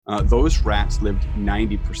those rats lived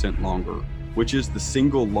 90% longer, which is the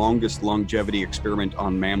single longest longevity experiment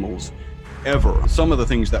on mammals ever. Some of the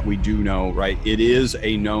things that we do know, right? It is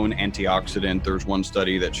a known antioxidant. There's one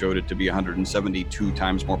study that showed it to be 172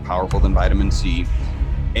 times more powerful than vitamin C.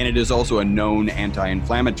 And it is also a known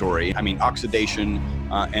anti-inflammatory. I mean, oxidation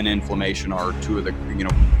and inflammation are two of the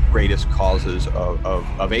greatest causes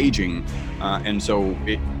of aging. And so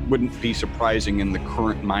it wouldn't be surprising in the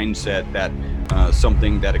current mindset that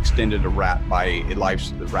something that extended a rat's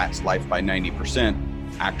life by 90%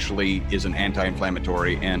 actually is an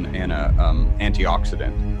anti-inflammatory and a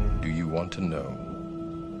antioxidant. Do you want to know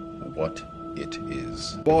what it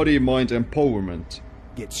is? Body mind empowerment.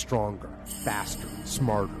 Get stronger, faster,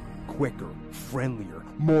 smarter, quicker, friendlier,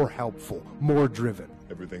 more helpful, more driven.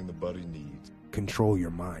 Everything the body needs. Control your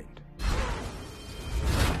mind.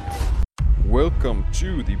 Welcome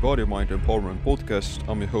to the Body Mind Empowerment Podcast.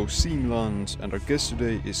 I'm your host, Siim Land, and our guest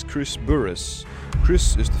today is Chris Burres.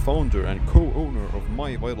 Chris is the founder and co-owner of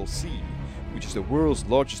MyVitalC, which is the world's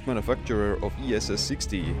largest manufacturer of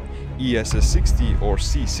ESS60. ESS60 or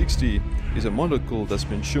C60 is a molecule that's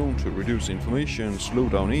been shown to reduce inflammation, slow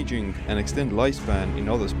down aging, and extend lifespan in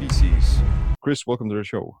other species. Chris, welcome to the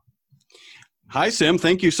show. Hi, Sim.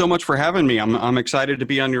 Thank you so much for having me. I'm excited to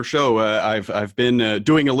be on your show. I've been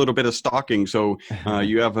doing a little bit of stalking, so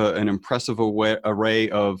you have an impressive array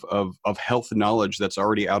of health knowledge that's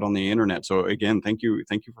already out on the internet. So again, thank you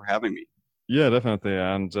for having me. Yeah, definitely.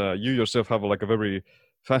 And you yourself have a very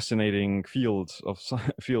fascinating field of the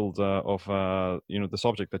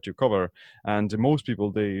subject that you cover. And most people,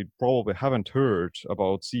 they probably haven't heard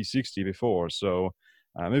about C60 before. So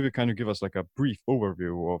maybe can you give us a brief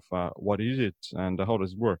overview of what is it and how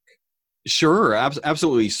does it work? Sure,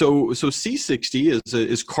 absolutely. So C60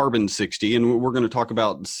 is carbon 60, and we're going to talk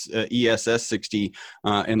about ESS 60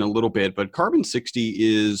 in a little bit. But carbon 60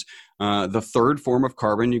 is the third form of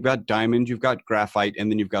carbon. You've got diamond, you've got graphite,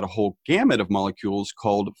 and then you've got a whole gamut of molecules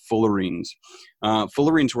called fullerenes.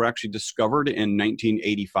 Fullerenes were actually discovered in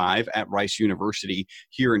 1985 at Rice University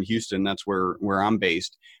here in Houston. That's where I'm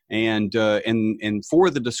based. And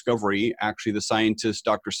for the discovery, actually, the scientists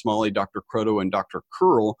Dr. Smalley, Dr. Kroto, and Dr.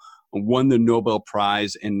 Curl won the Nobel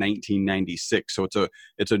Prize in 1996. So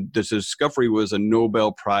this discovery was a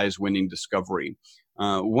Nobel Prize winning discovery.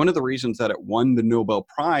 One of the reasons that it won the Nobel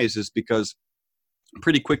Prize is because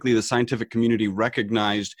pretty quickly the scientific community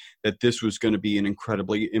recognized that this was going to be an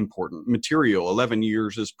incredibly important material. 11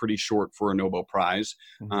 years is pretty short for a Nobel Prize.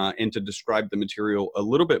 And to describe the material a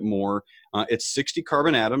little bit more, it's 60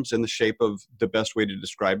 carbon atoms in the shape of, the best way to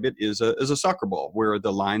describe it is a soccer ball, where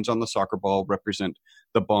the lines on the soccer ball represent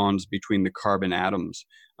the bonds between the carbon atoms.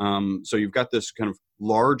 So you've got this kind of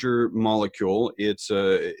larger molecule. It's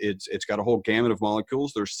got a whole gamut of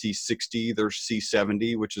molecules. There's C60, there's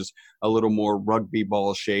C70, which is a little more rugby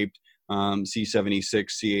ball shaped, C76,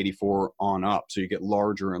 C84 on up. So you get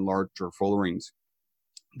larger and larger fullerenes.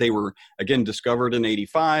 They were, again, discovered in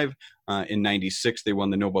 85. In 96, they won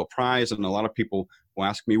the Nobel Prize. And a lot of people will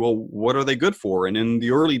ask me, well, what are they good for? And in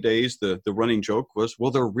the early days, the running joke was,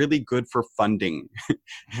 well, they're really good for funding.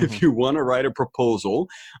 If you want to write a proposal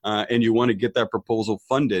and you want to get that proposal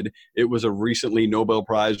funded, it was a recently Nobel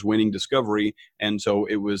Prize winning discovery. And so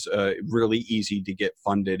it was really easy to get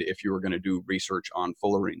funded if you were going to do research on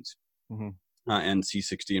fullerenes. And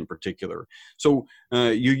C60 in particular. So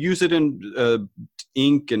you use it in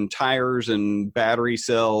ink and tires and battery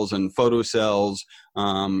cells and photocells,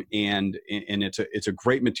 and it's a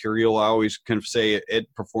great material. I always kind of say it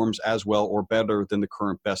performs as well or better than the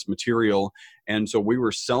current best material. And so we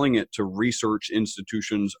were selling it to research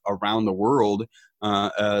institutions around the world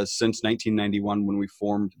since 1991 when we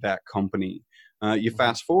formed that company. You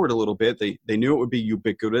fast forward a little bit, they knew it would be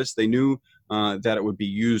ubiquitous. They knew that it would be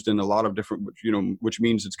used in a lot of different, which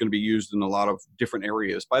means it's going to be used in a lot of different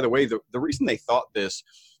areas. By the way, the reason they thought this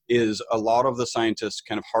is a lot of the scientists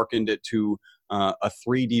kind of hearkened it to a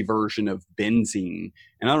 3D version of benzene.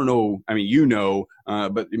 And I don't know,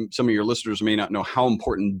 but some of your listeners may not know how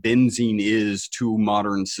important benzene is to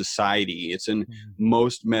modern society. It's in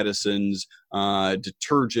most medicines,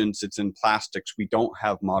 detergents, it's in plastics. We don't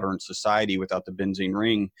have modern society without the benzene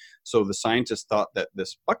ring. So the scientists thought that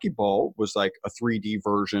this buckyball was like a 3D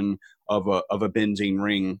version of a benzene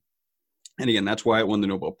ring. And again, that's why it won the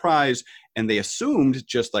Nobel Prize. And they assumed,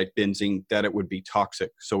 just like benzene, that it would be toxic.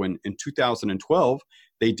 So in 2012,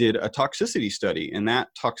 they did a toxicity study. And that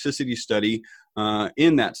toxicity study,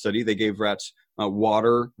 they gave rats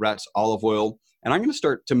water, rats olive oil. And I'm going to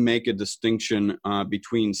start to make a distinction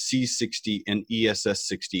between C60 and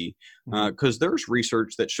ESS60, because there's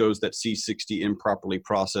research that shows that C60 improperly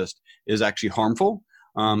processed is actually harmful.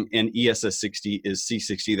 and ESS60 is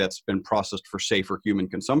C60 that's been processed for safer human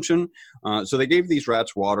consumption. So they gave these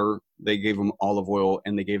rats water, they gave them olive oil,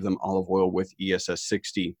 and they gave them olive oil with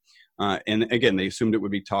ESS60. And again, they assumed it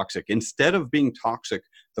would be toxic. Instead of being toxic,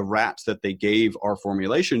 the rats that they gave our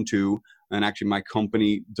formulation to, and actually my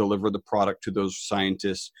company delivered the product to those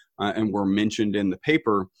scientists and were mentioned in the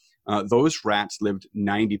paper, those rats lived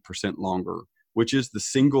 90% longer, which is the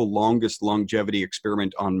single longest longevity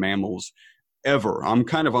experiment on mammals ever. I'm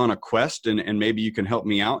kind of on a quest, and maybe you can help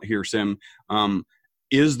me out here, Sim.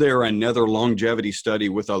 Is there another longevity study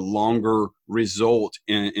with a longer result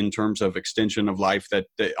in terms of extension of life that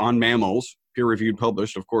on mammals, peer-reviewed,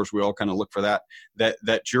 published? Of course, we all kind of look for that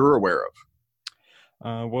you're aware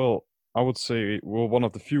of. Well, I would say, one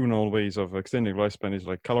of the few known ways of extending lifespan is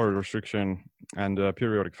like calorie restriction and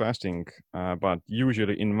periodic fasting. But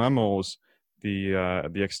usually in mammals,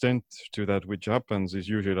 the extent to that which happens is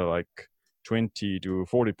usually like 20 to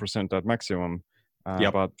 40% at maximum.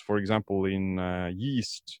 But for example, in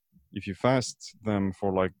yeast, if you fast them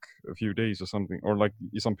for like a few days or something, or like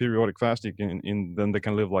some periodic fasting, then they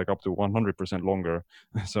can live like up to 100% longer,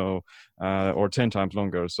 so or 10 times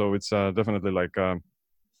longer. So it's definitely like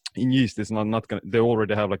in yeast, it's not gonna. They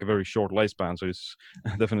already have like a very short lifespan, so it's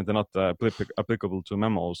definitely not applicable to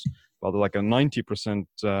mammals. But like a 90%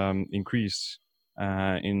 increase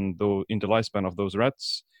in the lifespan of those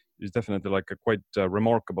rats is definitely like a quite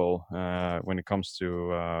remarkable when it comes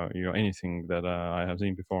to anything that I have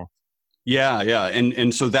seen before. Yeah.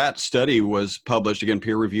 And so that study was published, again,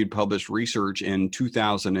 peer-reviewed, published research in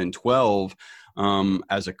 2012.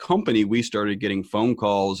 As a company, we started getting phone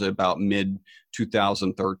calls about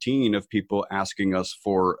mid-2013 of people asking us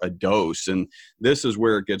for a dose. And this is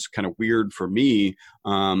where it gets kind of weird for me.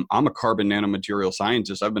 I'm a carbon nanomaterial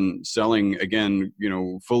scientist. I've been selling, again,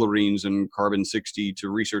 fullerenes and carbon-60 to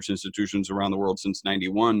research institutions around the world since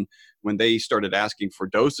 91. When they started asking for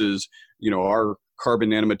doses, our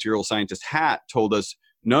carbon nanomaterial scientist hat told us,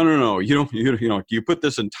 no, you put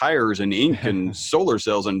this in tires and ink and solar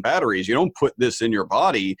cells and batteries. You don't put this in your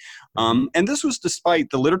body. And this was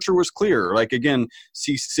despite the literature was clear. Like, again,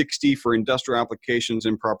 C60 for industrial applications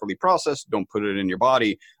improperly processed, don't put it in your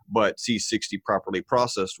body. But C60 properly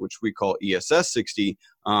processed, which we call ESS60,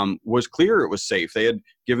 was clear it was safe. They had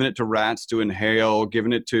given it to rats to inhale,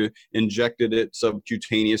 injected it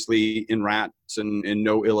subcutaneously in rats and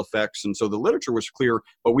no ill effects. And so the literature was clear,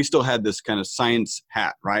 but we still had this kind of science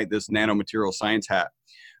hat, right? This nanomaterial science hat.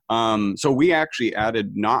 So we actually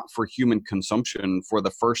added not for human consumption for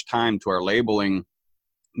the first time to our labeling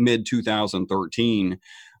mid-2013.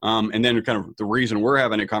 And then kind of the reason we're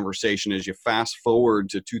having a conversation is you fast forward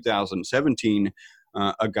to 2017,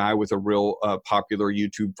 a guy with a real popular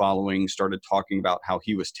YouTube following started talking about how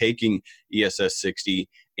he was taking ESS60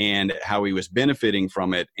 and how he was benefiting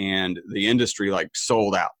from it, and the industry like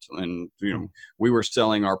sold out. And we were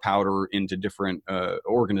selling our powder into different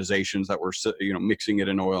organizations that were mixing it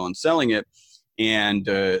in oil and selling it. And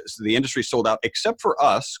so the industry sold out, except for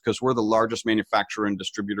us, because we're the largest manufacturer and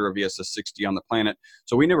distributor of ESS60 on the planet.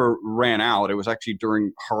 So we never ran out. It was actually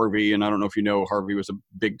during Harvey, and I don't know if you know, Harvey was a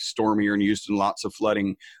big storm here in Houston, lots of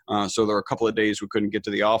flooding. So there were a couple of days we couldn't get to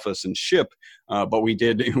the office and ship, but we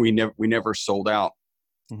did. We never sold out.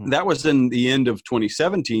 That was in the end of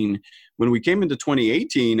 2017. When we came into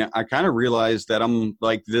 2018, I kind of realized that I'm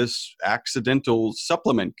like this accidental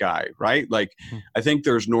supplement guy, right? Like, I think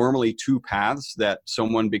there's normally two paths that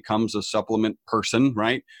someone becomes a supplement person,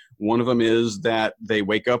 right? One of them is that they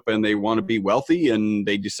wake up and they want to be wealthy and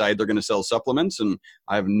they decide they're going to sell supplements. And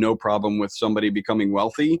I have no problem with somebody becoming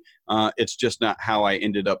wealthy. It's just not how I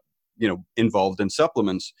ended up, involved in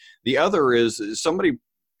supplements. The other is somebody,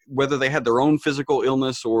 whether they had their own physical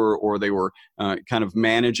illness or they were kind of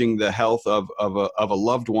managing the health of a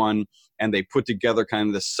loved one, and they put together kind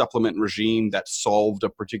of this supplement regime that solved a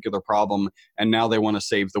particular problem, and now they want to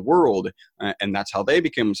save the world, and that's how they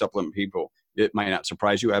became supplement people. It might not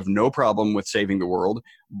surprise you. I have no problem with saving the world,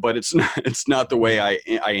 but it's not the way I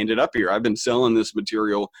ended up here. I've been selling this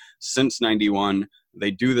material since 91.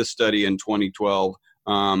 They do the study in 2012.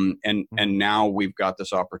 And now we've got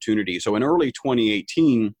this opportunity. So in early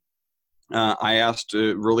 2018, I asked,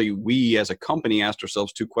 we as a company asked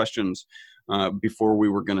ourselves two questions before we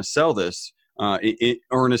were going to sell this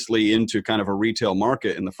earnestly into kind of a retail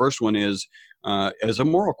market. And the first one is, as a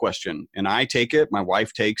moral question. And I take it, my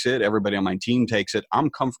wife takes it, everybody on my team takes it. I'm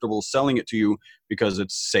comfortable selling it to you because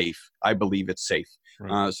it's safe. I believe it's safe.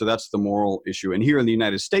 Right. So that's the moral issue. And here in the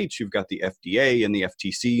United States, you've got the FDA and the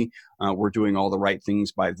FTC. We're doing all the right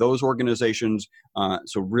things by those organizations.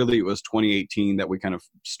 So really, it was 2018 that we kind of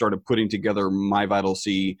started putting together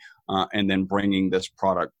MyVitalC and then bringing this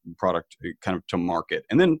product kind of to market.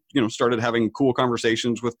 And then, started having cool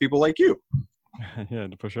conversations with people like you. Yeah,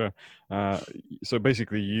 for sure. So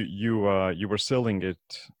basically, you were selling it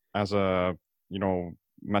as a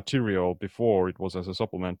material before it was as a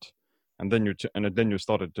supplement, and then you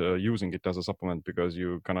started using it as a supplement because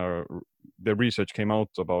the research came out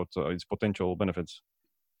about its potential benefits.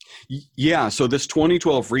 Yeah. So this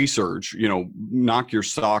 2012 research, knock your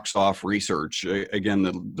socks off research. Again,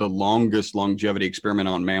 the longest longevity experiment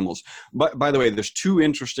on mammals. But by the way, there's two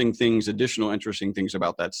additional interesting things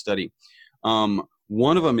about that study.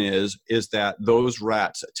 One of them is that those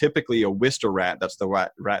rats, typically a Wistar rat, that's the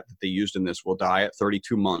rat that they used in this, will die at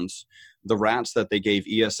 32 months. The rats that they gave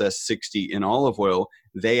ESS 60 in olive oil,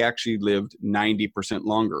 they actually lived 90%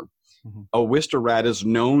 longer. Mm-hmm. A Wistar rat is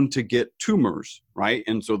known to get tumors, right?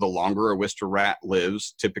 And so the longer a Wistar rat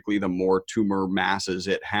lives, typically the more tumor masses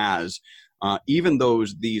it has. Even though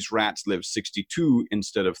these rats live 62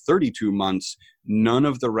 instead of 32 months, none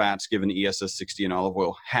of the rats given ESS 60 in olive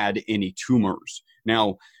oil had any tumors.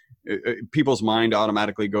 Now, people's mind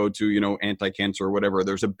automatically go to, anti-cancer or whatever.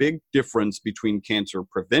 There's a big difference between cancer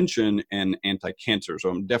prevention and anti-cancer. So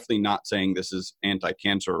I'm definitely not saying this is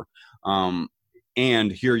anti-cancer.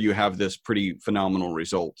 And here you have this pretty phenomenal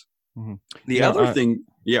result. Mm-hmm. The other thing,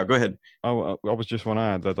 go ahead. I was just want to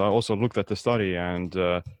add that I also looked at the study, and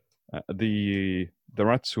the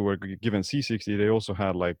rats who were given C60, they also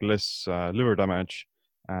had like less liver damage,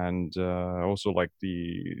 and also like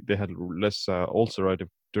they had less ulcerative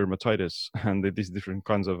dermatitis and these different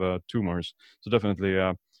kinds of tumors. So definitely,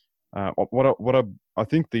 I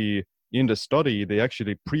think in the study, they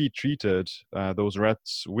actually pre-treated those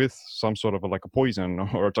rats with some sort of a poison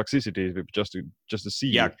or toxicity just to see.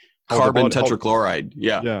 Yeah, carbon tetrachloride.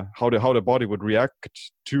 How the body would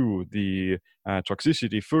react to the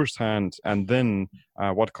toxicity firsthand, and then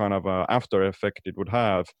what kind of after effect it would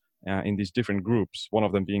have in these different groups. One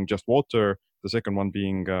of them being just water, the second one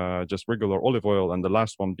being just regular olive oil, and the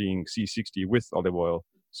last one being C60 with olive oil.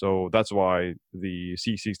 So that's why the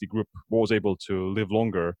C60 group was able to live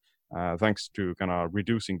longer. Thanks to kind of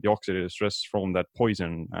reducing the oxidative stress from that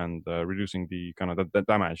poison and reducing the kind of the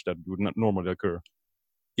damage that would not normally occur.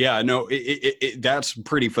 Yeah, no, that's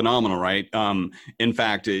pretty phenomenal, right? In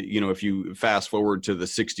fact, if you fast forward to the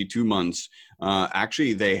 62 months,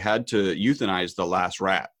 actually they had to euthanize the last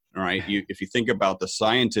rat. All right. If you think about the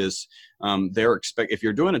scientists, if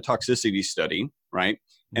you're doing a toxicity study, right,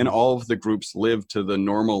 and all of the groups live to the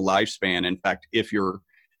normal lifespan. In fact, if your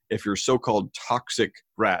so-called toxic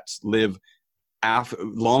rats live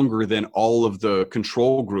longer than all of the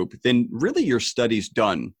control group, then really your study's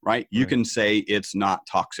done, right? You can say it's not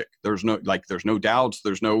toxic. There's no doubts,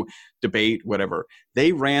 there's no debate, whatever.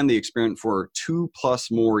 They ran the experiment for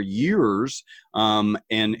 2+ more years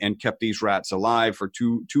and kept these rats alive for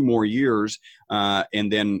two more years.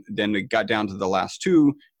 And then it got down to the last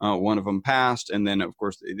two. One of them passed. And then, of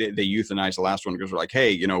course, they euthanized the last one because we're like,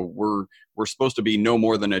 hey, we're supposed to be no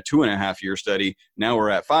more than a 2.5-year study. Now we're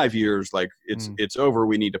at 5 years. Like it's over.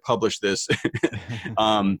 We need to publish this.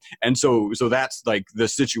 And so that's like the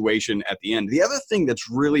situation at the end. The other thing that's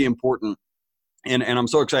really important, and I'm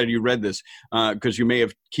so excited you read this because you may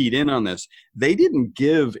have keyed in on this. They didn't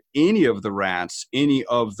give any of the rats any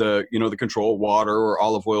of the, the control water or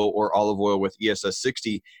olive oil with ESS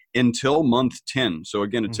 60 until month 10. So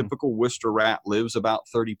again, a typical Wistar rat lives about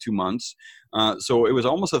 32 months. So it was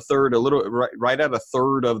almost right at a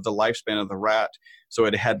third of the lifespan of the rat. So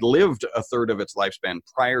it had lived a third of its lifespan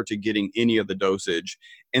prior to getting any of the dosage.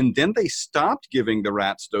 And then they stopped giving the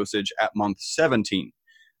rats dosage at month 17.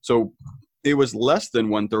 So it was less than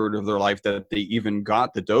 1/3 of their life that they even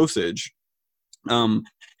got the dosage. And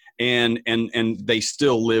they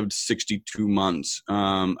still lived 62 months,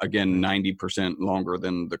 again, 90% longer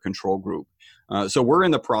than the control group. So we're in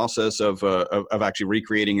the process of actually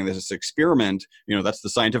recreating this experiment. That's the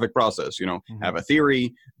scientific process, have a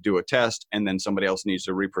theory, do a test, and then somebody else needs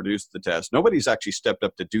to reproduce the test. Nobody's actually stepped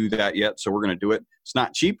up to do that yet. So we're going to do it. It's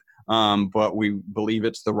not cheap. But we believe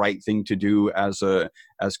it's the right thing to do as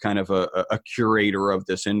kind of a curator of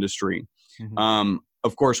this industry.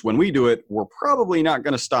 Of course, when we do it, we're probably not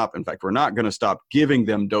going to stop. In fact, we're not going to stop giving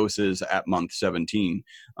them doses at month 17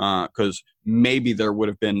 because maybe there would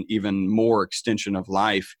have been even more extension of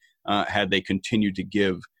life had they continued to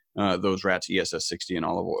give those rats ESS60 and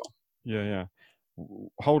olive oil. Yeah.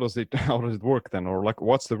 How does it work then, or like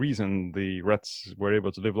what's the reason the rats were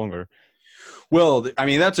able to live longer? Well, I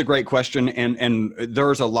mean, that's a great question. And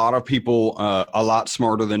there's a lot of people a lot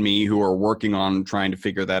smarter than me who are working on trying to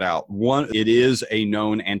figure that out. One, it is a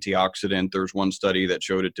known antioxidant. There's one study that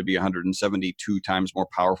showed it to be 172 times more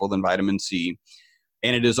powerful than vitamin C.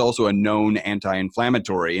 And it is also a known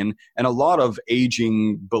anti-inflammatory. And a lot of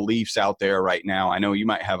aging beliefs out there right now, I know you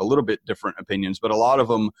might have a little bit different opinions, but a lot of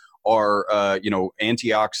them are,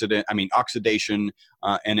 oxidation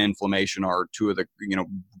and inflammation are two of the,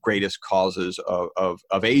 greatest causes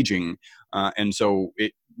of aging. And so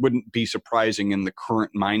it wouldn't be surprising in the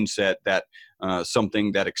current mindset that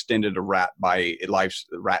something that extended a rat's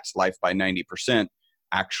life by 90%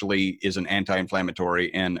 actually is an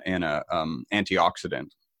anti-inflammatory and a antioxidant.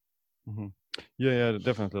 Mm-hmm. Yeah,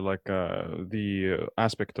 definitely. Like the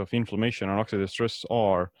aspect of inflammation and oxidative stress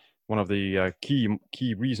are one of the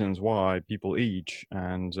key reasons why people age.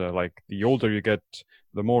 And like the older you get,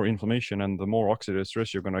 the more inflammation and the more oxidative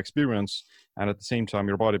stress you're going to experience. And at the same time,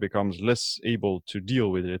 your body becomes less able to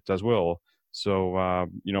deal with it as well. So,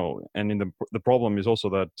 and the problem is also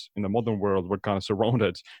that in the modern world, we're kind of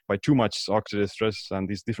surrounded by too much oxidative stress and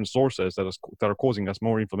these different sources that are causing us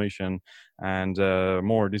more inflammation and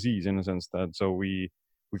more disease in a sense. That so we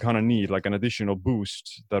kind of need like an additional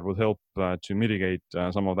boost that would help to mitigate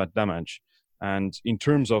some of that damage. And in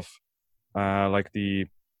terms of like the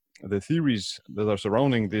theories that are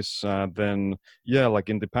surrounding this, then yeah, like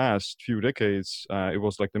in the past few decades, it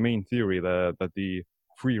was like the main theory that the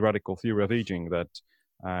free radical theory of aging, that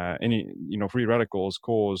free radicals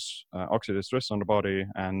cause oxidative stress on the body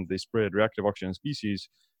and they spread reactive oxygen species,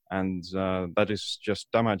 and that is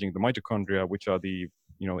just damaging the mitochondria, which are the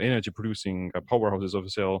energy producing powerhouses of a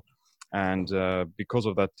cell. And because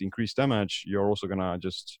of that increased damage, you're also gonna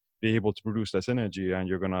just be able to produce less energy, and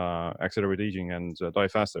you're gonna accelerate aging and die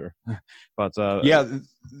faster. But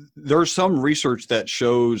there's some research that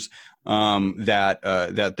shows that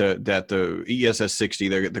the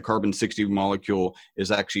ESS60, the carbon 60 molecule,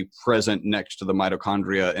 is actually present next to the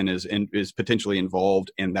mitochondria and is potentially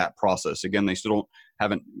involved in that process. Again, they still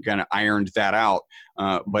haven't kind of ironed that out.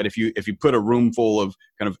 But if you put a room full of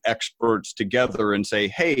kind of experts together and say,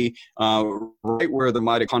 hey, right where the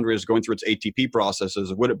mitochondria is going through its ATP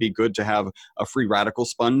processes, would it be good to have a free radical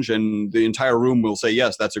sponge? And the entire room will say,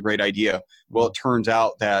 yes, that's a great idea. Well, it turns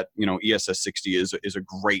out that, ESS60 is a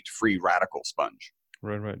great free radical sponge.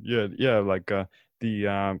 Right. Yeah. Like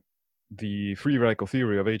the free radical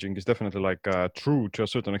theory of aging is definitely like true to a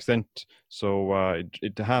certain extent. So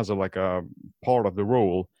it has a part of the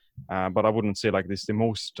role, but I wouldn't say like this is the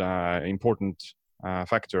most important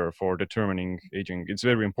factor for determining aging. It's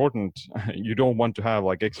very important. You don't want to have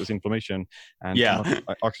like excess inflammation and too much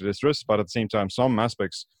oxidative stress, but at the same time, some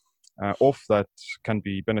aspects of that can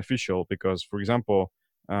be beneficial because, for example,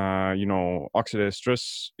 oxidative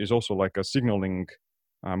stress is also like a signaling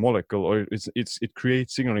molecule, or it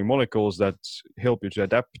creates signaling molecules that help you to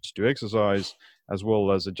adapt to exercise, as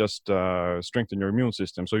well as just strengthen your immune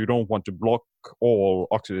system. So you don't want to block all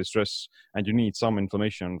oxidative stress, and you need some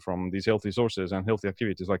inflammation from these healthy sources and healthy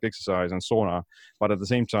activities like exercise and sauna. But at the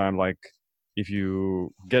same time, like if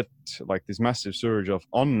you get like this massive surge of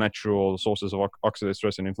unnatural sources of oxidative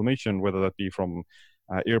stress and inflammation, whether that be from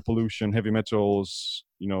air pollution, heavy metals,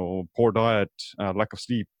 poor diet, lack of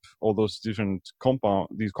sleep, all those different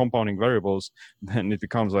compounding variables, then it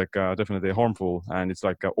becomes like definitely harmful, and it's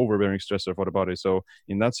like an overbearing stressor for the body. So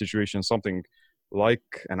in that situation, something like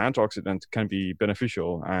an antioxidant can be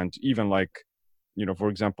beneficial. And even like, for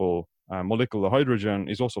example, molecular hydrogen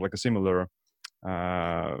is also like a similar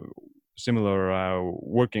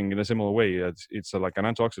working in a similar way. It's like an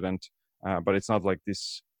antioxidant, but it's not like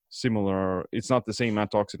this similar, it's not the same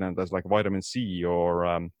antioxidant as like vitamin C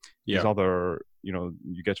or these other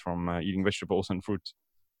you get from eating vegetables and fruit.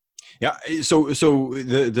 Yeah, so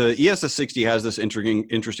the ESS60 has this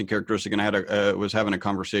interesting characteristic, and I was having a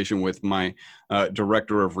conversation with my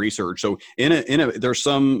director of research. So there's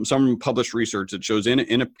some published research that shows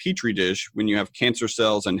in a petri dish, when you have cancer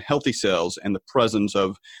cells and healthy cells and the presence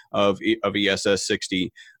of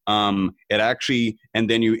ESS60, it actually, and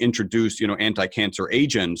then you introduce anti-cancer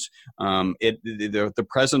agents, the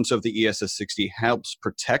presence of the ESS60 helps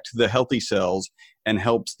protect the healthy cells and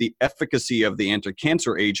helps the efficacy of the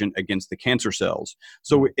anti-cancer agent against the cancer cells.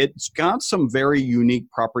 So it's got some very unique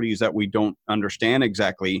properties that we don't understand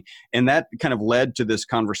exactly. And that kind of led to this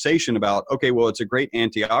conversation about, okay, well, it's a great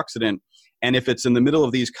antioxidant. And if it's in the middle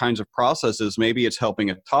of these kinds of processes, maybe it's helping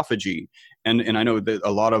autophagy. And I know that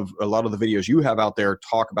a lot of the videos you have out there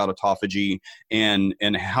talk about autophagy and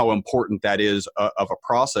how important that is of a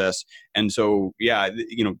process. And so, yeah,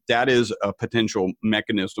 that is a potential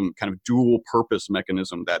mechanism, kind of dual purpose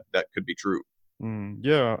mechanism that could be true.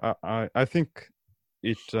 Yeah, I think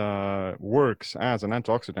it works as an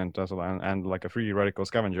antioxidant as well, and like a free radical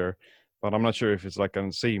scavenger. But I'm not sure if it's like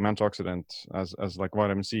a same antioxidant as like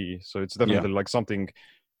vitamin C. So it's definitely like something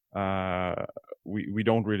we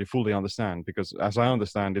don't really fully understand, because as I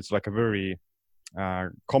understand, it's like a very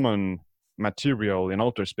common material in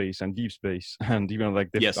outer space and deep space, and even like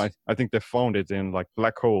I think they found it in like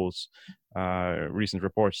black holes. Recent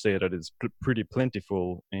reports say that it's pretty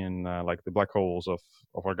plentiful in like the black holes of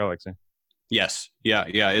our galaxy. Yes. Yeah.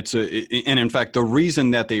 And in fact, the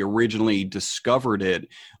reason that they originally discovered it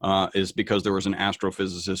is because there was an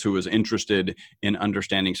astrophysicist who was interested in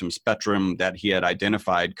understanding some spectrum that he had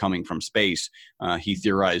identified coming from space. He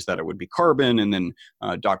theorized that it would be carbon, and then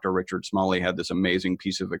Dr. Richard Smalley had this amazing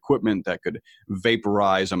piece of equipment that could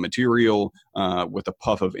vaporize a material with a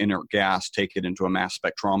puff of inert gas, take it into a mass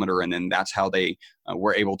spectrometer, and then that's how they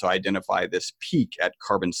were able to identify this peak at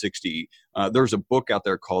carbon-60. There's a book out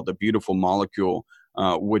there called The Beautiful Molecule,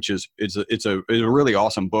 which is a really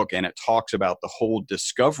awesome book, and it talks about the whole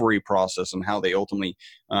discovery process and how they ultimately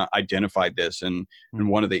identified this. And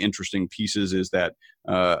one of the interesting pieces is that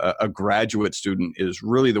a graduate student is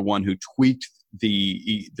really the one who tweaked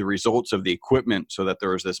the results of the equipment so that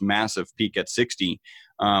there was this massive peak at 60,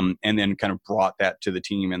 and then kind of brought that to the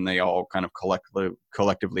team, and they all kind of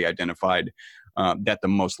collectively identified that the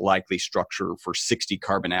most likely structure for 60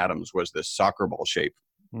 carbon atoms was this soccer ball shape.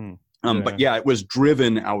 But yeah, it was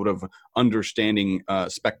driven out of understanding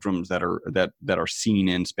spectrums that are seen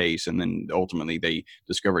in space, and then ultimately they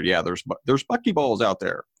discovered, there's buckyballs out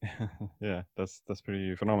there. Yeah, that's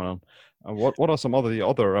pretty phenomenal. What are some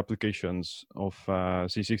other applications of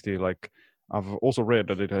C60? Like, I've also read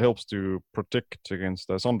that it helps to protect against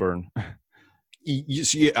sunburn.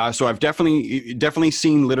 So I've definitely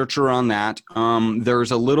seen literature on that.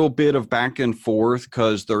 There's a little bit of back and forth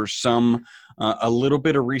because there's a little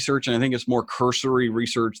bit of research, and I think it's more cursory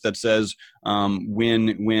research that says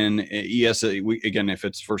when ESS, again, if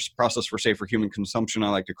it's for process for safer human consumption, I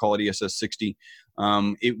like to call it ESS 60.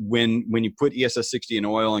 When you put ESS 60 in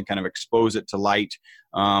oil and kind of expose it to light,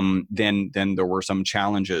 then there were some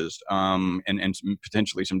challenges and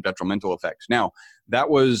potentially some detrimental effects. Now, that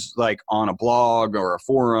was like on a blog or a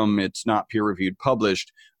forum. It's not peer reviewed,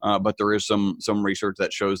 published, but there is some research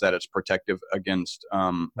that shows that it's protective against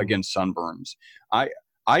sunburns.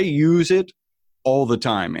 I use it all the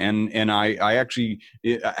time, and I actually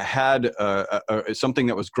had something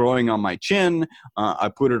that was growing on my chin. I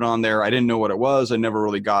put it on there. I didn't know what it was. I never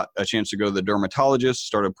really got a chance to go to the dermatologist.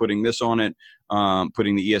 Started putting this on it,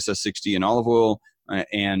 putting the ESS 60 in olive oil,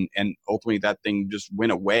 and ultimately that thing just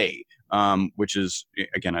went away. Which is,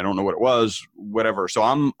 again, I don't know what it was, whatever. So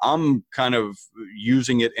I'm kind of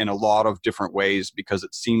using it in a lot of different ways because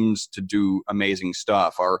it seems to do amazing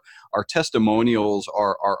stuff. Our testimonials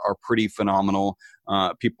are pretty phenomenal.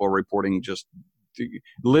 People are reporting just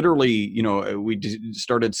literally, we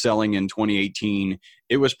started selling in 2018.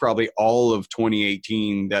 It was probably all of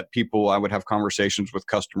 2018 that I would have conversations with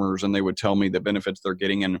customers, and they would tell me the benefits they're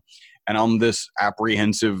getting. And I'm this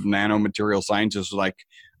apprehensive nanomaterial scientist, like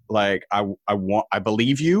I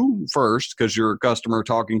believe you first because you're a customer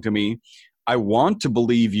talking to me. I want to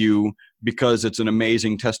believe you because it's an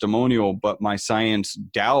amazing testimonial, but my science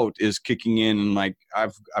doubt is kicking in, and like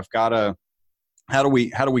I've got to. How do we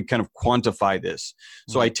kind of quantify this?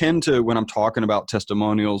 So I tend to, when I'm talking about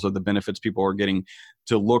testimonials of the benefits people are getting,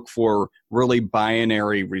 to look for really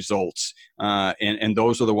binary results, and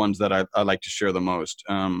those are the ones that I like to share the most.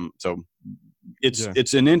 So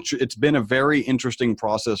it's been a very interesting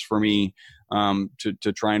process for me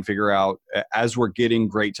to try and figure out, as we're getting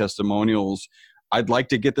great testimonials, I'd like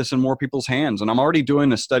to get this in more people's hands. And I'm already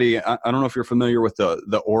doing a study. I don't know if you're familiar with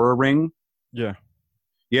the Oura Ring.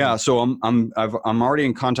 Yeah, so I'm already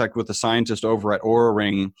in contact with a scientist over at Oura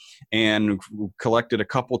Ring, and collected a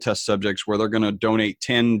couple test subjects where they're going to donate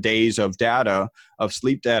 10 days of data, of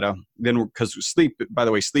sleep data. Then, because sleep, by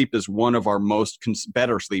the way, sleep is one of our most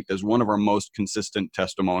better sleep is one of our most consistent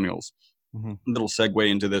testimonials. Little segue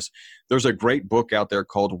into this. There's a great book out there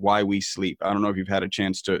called Why We Sleep. I don't know if you've had a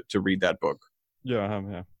chance to read that book. Yeah, I have.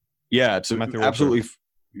 Yeah. Yeah, it's absolutely.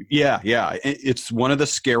 Yeah. It's one of the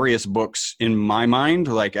scariest books in my mind.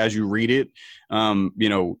 Like, as you read it,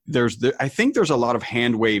 I think there's a lot of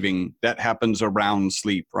hand waving that happens around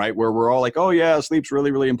sleep, right? Where we're all like, oh yeah, sleep's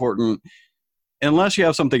really, really important, unless you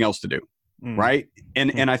have something else to do. right?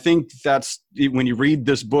 And I think that's when you read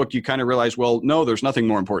this book, you kind of realize, well, no, there's nothing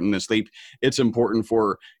more important than sleep. It's important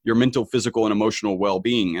for your mental, physical, and emotional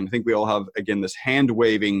well-being. And I think we all have, again, this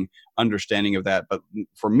hand-waving understanding of that. But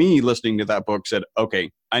for me, listening to that book said,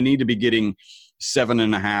 okay, I need to be getting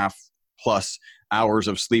 7.5 plus hours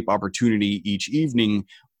of sleep opportunity each evening,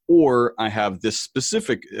 or I have this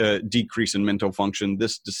specific decrease in mental function,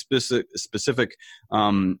 this specific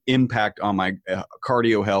impact on my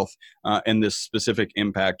cardio health, and this specific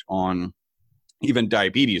impact on even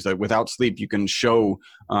diabetes. That without sleep, you can show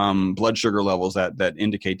blood sugar levels that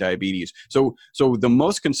indicate diabetes. So the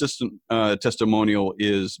most consistent testimonial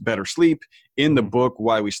is better sleep. In the book,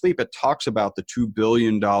 Why We Sleep, it talks about the $2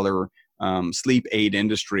 billion sleep aid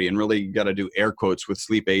industry, and really got to do air quotes with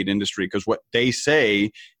sleep aid industry, because what they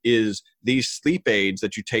say is these sleep aids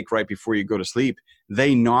that you take right before you go to sleep,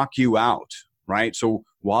 they knock you out, right? So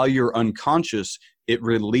while you're unconscious, it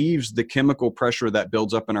relieves the chemical pressure that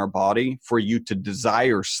builds up in our body for you to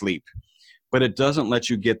desire sleep. But it doesn't let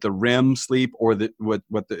you get the REM sleep, or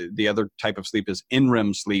the other type of sleep is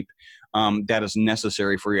NREM sleep, that is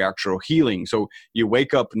necessary for your actual healing. So you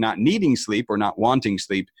wake up not needing sleep or not wanting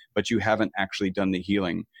sleep, but you haven't actually done the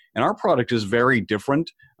healing. And our product is very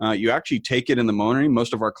different. You actually take it in the morning.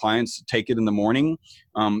 Most of our clients take it in the morning.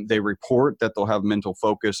 They report that they'll have mental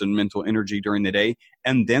focus and mental energy during the day,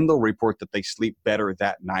 and then they'll report that they sleep better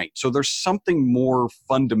that night. So there's something more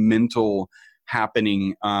fundamental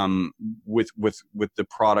happening with the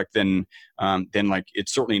product than like,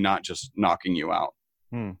 it's certainly not just knocking you out.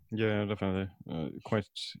 Yeah, definitely. Quite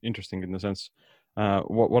interesting in the sense.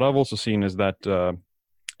 What I've also seen is that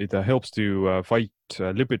it helps to fight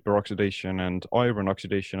lipid peroxidation and iron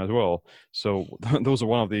oxidation as well. So those are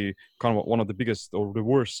one of the biggest or the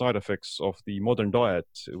worst side effects of the modern diet,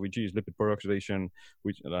 which is lipid peroxidation,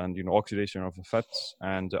 and oxidation of the fats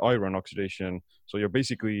and iron oxidation. So you're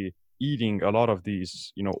basically eating a lot of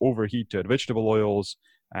these overheated vegetable oils,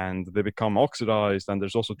 and they become oxidized, and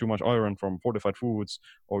there's also too much iron from fortified foods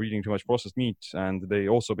or eating too much processed meat, and they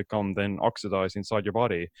also become then oxidized inside your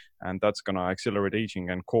body, and that's going to accelerate aging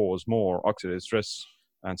and cause more oxidative stress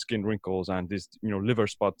and skin wrinkles and these liver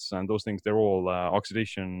spots and those things. They're all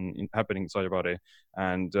oxidation happening inside your body.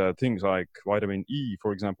 And things like vitamin E,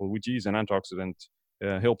 for example, which is an antioxidant,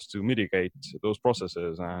 helps to mitigate those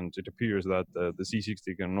processes, and it appears that the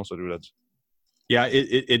C60 can also do that. Yeah,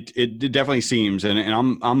 it definitely seems, and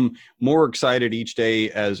I'm more excited each day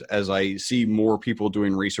as I see more people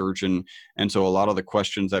doing research, and so a lot of the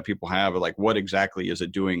questions that people have are like, what exactly is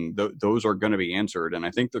it doing? Those are going to be answered, and I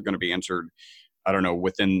think they're going to be answered, I don't know,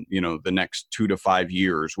 within the next 2 to 5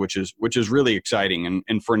 years, which is really exciting.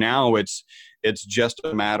 And for now, it's just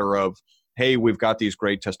a matter of, hey, we've got these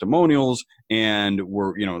great testimonials, and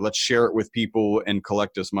we're, let's share it with people and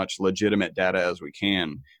collect as much legitimate data as we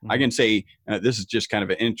can. Mm-hmm. I can say, this is just kind of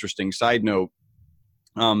an interesting side note.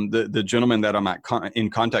 The gentleman that I'm in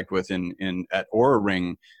contact with at Oura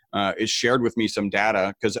Ring is shared with me some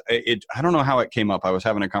data, because I don't know how it came up. I was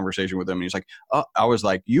having a conversation with him, and he's like, oh, I was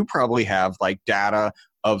like, you probably have like data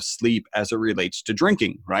of sleep as it relates to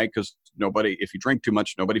drinking, right? Because if you drink too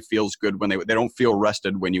much, nobody feels good when they don't feel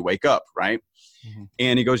rested when you wake up, right? Mm-hmm.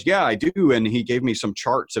 And he goes, yeah, I do. And he gave me some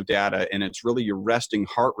charts of data, and it's really your resting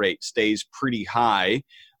heart rate stays pretty high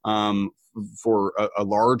for a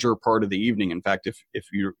larger part of the evening. In fact, if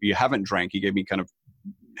you haven't drank, he gave me kind of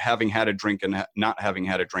having had a drink and not having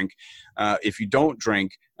had a drink. If you don't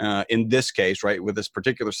drink, in this case, right, with this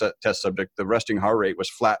particular test subject, the resting heart rate was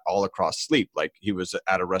flat all across sleep. Like he was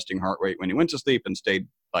at a resting heart rate when he went to sleep and stayed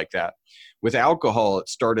like that. With alcohol, it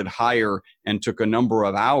started higher and took a number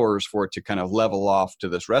of hours for it to kind of level off to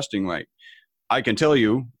this resting rate. I can tell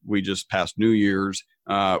you, we just passed New Year's.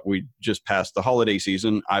 We just passed the holiday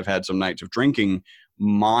season. I've had some nights of drinking.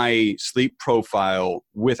 My sleep profile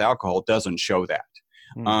with alcohol doesn't show that.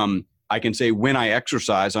 Mm-hmm. I can say when I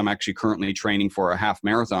exercise, I'm actually currently training for a half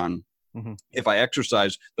marathon. Mm-hmm. If I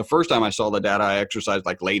exercise, the first time I saw the data, I exercised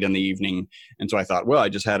like late in the evening. And so I thought, well, I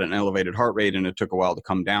just had an elevated heart rate and it took a while to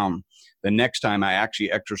come down. The next time I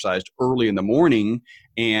actually exercised early in the morning,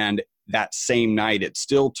 and that same night, it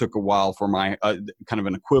still took a while for my kind of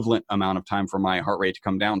an equivalent amount of time for my heart rate to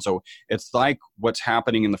come down. So it's like what's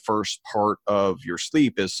happening in the first part of your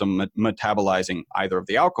sleep is some metabolizing either of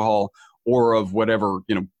the alcohol or of whatever,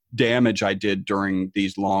 damage I did during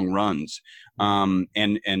these long runs. And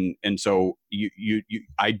so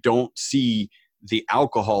I don't see the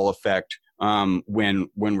alcohol effect when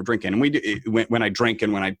we're drinking, and when I drink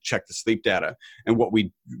and when I check the sleep data. And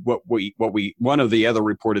one of the other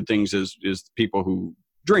reported things is people who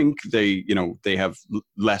drink, they have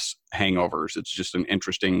less hangovers. It's just an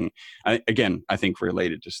interesting, again, I think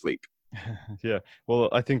related to sleep. Yeah, well,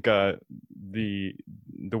 I think the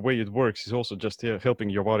way it works is also just helping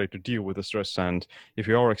your body to deal with the stress. And if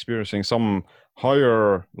you are experiencing some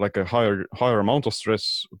higher amount of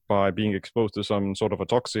stress by being exposed to some sort of a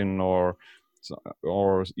toxin or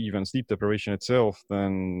even sleep deprivation itself,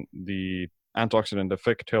 then the antioxidant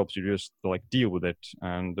effect helps you just like deal with it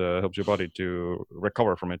and helps your body to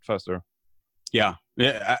recover from it faster. Yeah,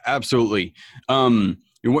 absolutely. One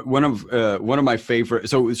of my favorite.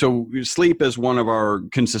 So sleep is one of our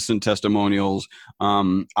consistent testimonials.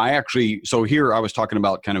 So here I was talking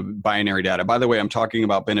about kind of binary data. By the way, I'm talking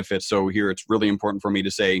about benefits. So here it's really important for me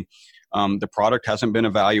to say the product hasn't been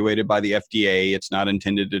evaluated by the FDA. It's not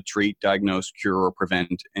intended to treat, diagnose, cure, or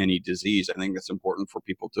prevent any disease. I think that's important for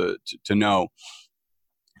people to know.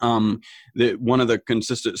 One of the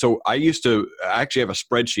consistent, so I actually have a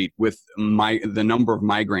spreadsheet with the number of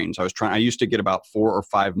migraines. I used to get about 4 or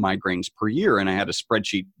 5 migraines per year, and I had a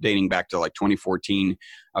spreadsheet dating back to like 2014.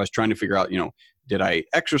 I was trying to figure out, did I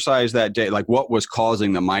exercise that day? Like what was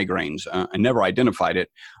causing the migraines? I never identified it,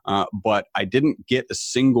 but I didn't get a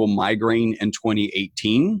single migraine in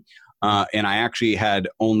 2018. And I actually had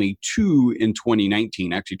only 2 in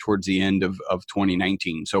 2019, actually towards the end of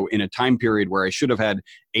 2019. So in a time period where I should have had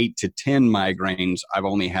 8 to 10 migraines, I've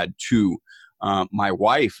only had 2. My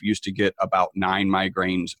wife used to get about 9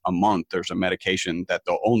 migraines a month. There's a medication that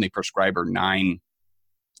they'll only prescribe her 9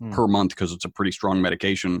 per month because it's a pretty strong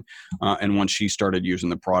medication. And once she started using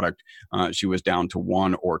the product, she was down to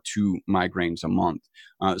 1 or 2 migraines a month.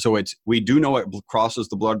 So we do know it crosses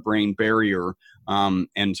the blood-brain barrier.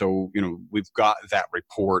 And so, we've got that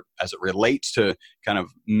report as it relates to kind of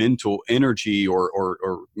mental energy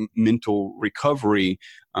or mental recovery.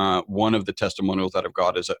 One of the testimonials that I've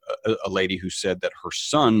got is a lady who said that her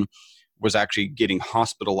son was actually getting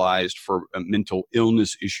hospitalized for mental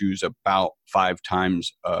illness issues about 5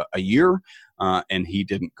 times a year. And he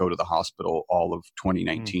didn't go to the hospital all of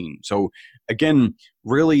 2019. So again,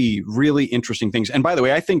 really, really interesting things. And by the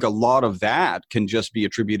way, I think a lot of that can just be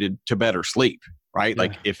attributed to better sleep, right? Yeah,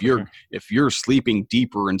 like if you're sleeping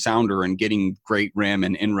deeper and sounder and getting great REM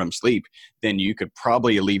and NREM sleep, then you could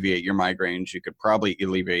probably alleviate your migraines. You could probably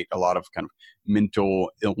alleviate a lot of kind of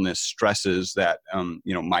mental illness stresses that,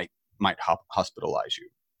 might hospitalize you.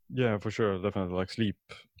 Yeah, for sure. Definitely like sleep.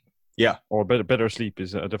 Yeah. Or better sleep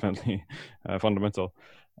is definitely fundamental.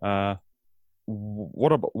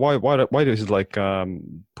 What about why is it like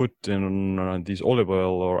put in these olive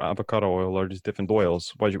oil or avocado oil or these different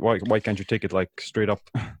oils? Why can't you take it like straight up?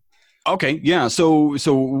 Okay, yeah.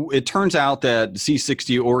 So it turns out that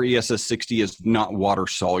C60 or ESS60 is not water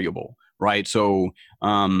soluble, right? So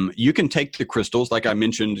you can take the crystals, like I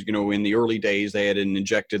mentioned. In the early days, they had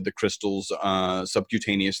injected the crystals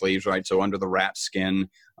subcutaneously, right? So under the rat skin,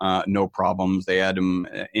 no problems. They had them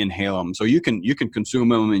inhale them, so you can consume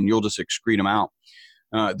them and you'll just excrete them out.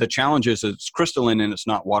 The challenge is it's crystalline and it's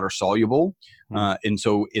not water soluble, and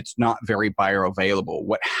so it's not very bioavailable.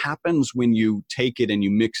 What happens when you take it and you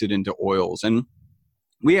mix it into oils? And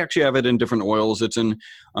we actually have it in different oils. It's in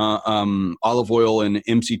olive oil and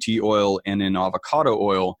MCT oil and in avocado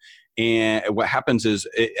oil. And what happens is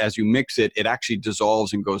as you mix it, it actually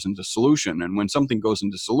dissolves and goes into solution. And when something goes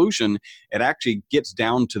into solution, it actually gets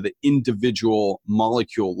down to the individual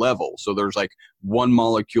molecule level. So there's like one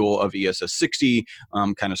molecule of ESS60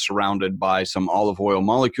 kind of surrounded by some olive oil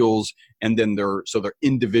molecules. And then they're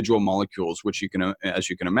individual molecules, which as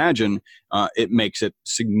you can imagine, it makes it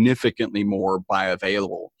significantly more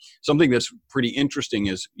bioavailable. Something that's pretty interesting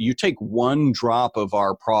is you take 1 drop of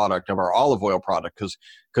our product, of our olive oil product,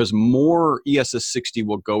 because more ESS60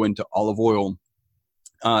 will go into olive oil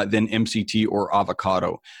than MCT or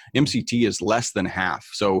avocado. MCT is less than half.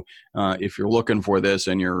 So if you're looking for this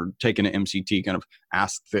and you're taking an MCT, kind of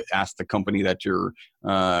ask the company that you're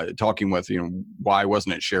talking with, why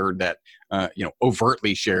wasn't it shared that,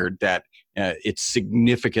 overtly shared that it's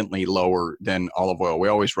significantly lower than olive oil. We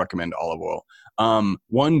always recommend olive oil.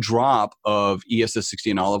 1 drop of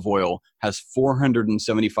ESS60 in olive oil has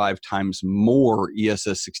 475 times more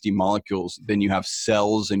ESS60 molecules than you have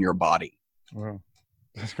cells in your body. Wow.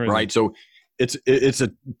 That's crazy. Right. So it's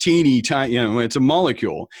a teeny tiny, it's a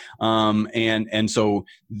molecule. And so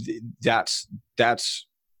that's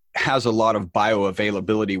has a lot of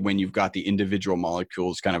bioavailability when you've got the individual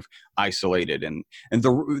molecules kind of isolated. And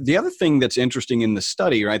the other thing that's interesting in the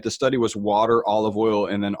study, right? The study was water, olive oil,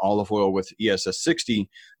 and then olive oil with ESS60.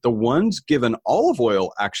 The ones given olive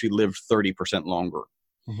oil actually lived 30% longer.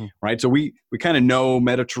 Mm-hmm. Right. So we kind of know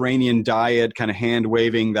Mediterranean diet, kind of hand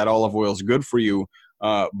waving that olive oil is good for you.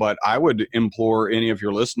 But I would implore any of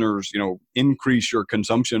your listeners, increase your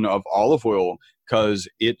consumption of olive oil, because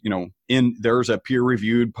there's a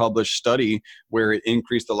peer-reviewed published study where it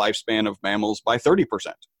increased the lifespan of mammals by 30%.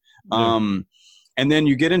 Yeah. And then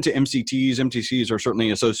you get into MCTs. MCTs are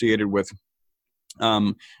certainly associated with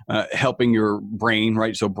helping your brain,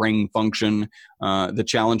 right? So brain function. The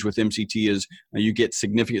challenge with MCT is you get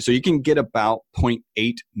significant. So you can get about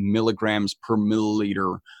 0.8 milligrams per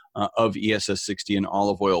milliliter of ESS60 in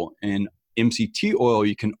olive oil. In MCT oil,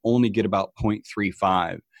 you can only get about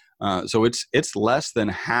 0.35. So it's less than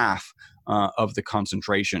half of the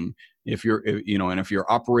concentration. If you're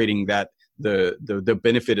operating that, the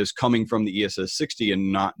benefit is coming from the ESS60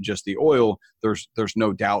 and not just the oil, there's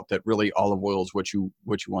no doubt that really olive oil is what you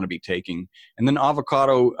want to be taking. And then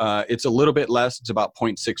avocado, it's a little bit less. It's about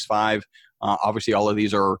 0.65. Obviously, all of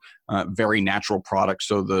these are very natural products,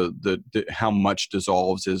 so the how much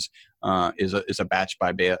dissolves is a batch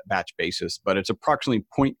by batch basis. But it's approximately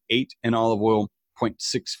 0.8 in olive oil,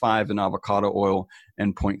 0.65 in avocado oil,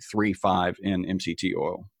 and 0.35 in MCT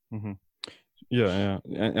oil. Mm-hmm. Yeah.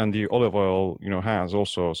 And the olive oil, has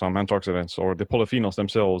also some antioxidants, or the polyphenols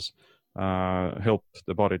themselves help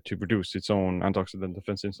the body to produce its own antioxidant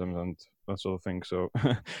defense system and that sort of thing. So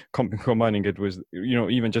combining it with,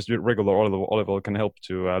 even just regular olive oil can help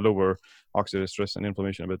to lower oxidative stress and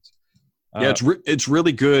inflammation a bit. Yeah, it's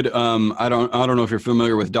really good. I don't know if you're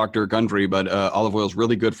familiar with Dr. Gundry, but olive oil is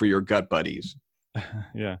really good for your gut buddies.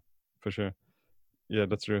 Yeah, for sure. Yeah,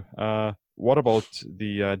 that's true. What about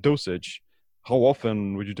the dosage? How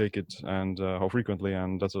often would you take it, and how frequently,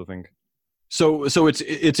 and that sort of thing? So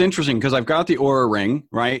it's interesting because I've got the Oura Ring,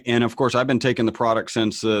 right? And of course, I've been taking the product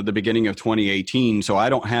since the beginning of 2018. So I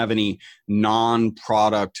don't have any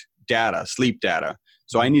non-product data, sleep data.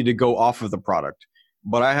 So I need to go off of the product.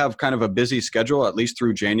 But I have kind of a busy schedule, at least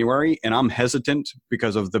through January, and I'm hesitant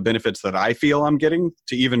because of the benefits that I feel I'm getting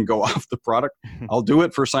to even go off the product. I'll do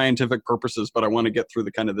it for scientific purposes, but I want to get through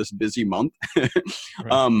the kind of this busy month.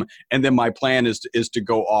 Right. And then my plan is to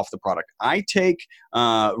go off the product. I take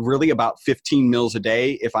really about 15 mils a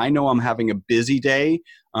day. If I know I'm having a busy day,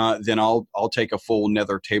 then I'll take a full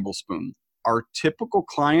nether tablespoon. Our typical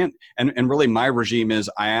client, and really my regime is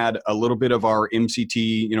I add a little bit of our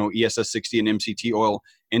MCT, ESS60 and MCT oil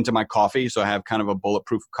into my coffee. So I have kind of a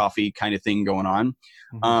bulletproof coffee kind of thing going on.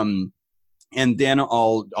 Mm-hmm. And then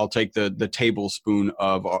I'll take the tablespoon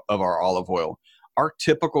of our olive oil. Our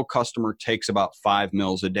typical customer takes about 5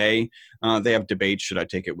 mils a day. They have debates. Should I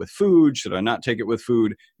take it with food? Should I not take it with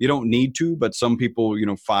food? You don't need to, but some people,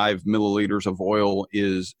 5 milliliters of oil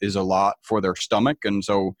is a lot for their stomach. And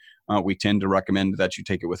so we tend to recommend that you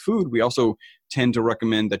take it with food. We also tend to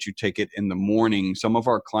recommend that you take it in the morning. Some of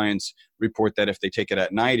our clients report that if they take it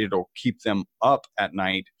at night, it'll keep them up at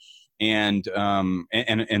night. And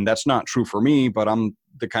that's not true for me, but I'm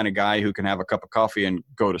the kind of guy who can have a cup of coffee and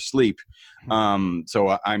go to sleep.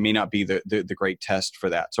 So I may not be the great test for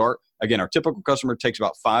that. So our typical customer takes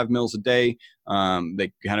about 5 mils a day.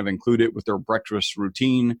 They kind of include it with their breakfast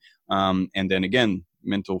routine. And then again,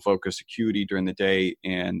 mental focus, acuity during the day,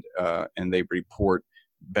 and they report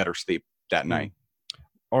better sleep that night.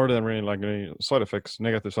 Are there any any side effects,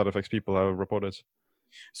 negative side effects people have reported?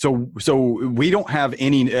 So we don't have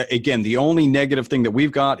any. Again, the only negative thing that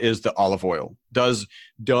we've got is the olive oil.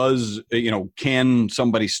 Can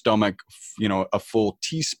somebody stomach a full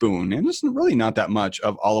teaspoon, and it's really not that much,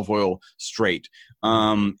 of olive oil straight?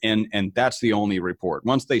 And that's the only report.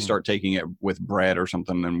 Once they start taking it with bread or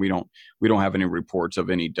something, then we don't have any reports of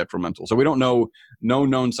any detrimental. So we don't know, no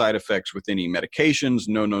known side effects with any medications,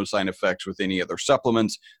 no known side effects with any other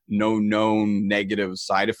supplements, no known negative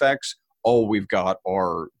side effects. All we've got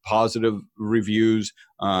are positive reviews.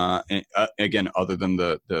 Again, other than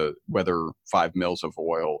the whether 5 mils of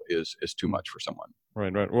oil is too much for someone.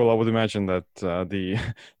 Right. Well, I would imagine that the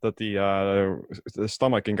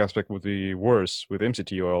stomaching aspect would be worse with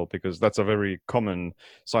MCT oil, because that's a very common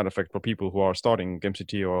side effect for people who are starting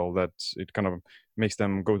MCT oil. That it kind of makes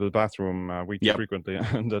them go to the bathroom way too frequently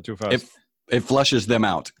and too fast. It flushes them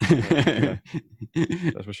out. Yeah,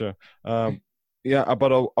 that's for sure. Yeah,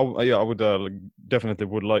 but I would definitely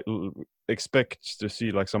expect to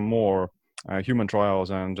see some more human trials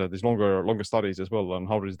and these longer studies as well, on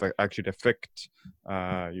how does that actually affect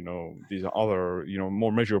these other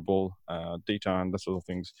more measurable data and that sort of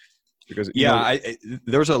things. Because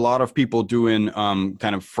there's a lot of people doing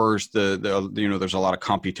kind of first there's a lot of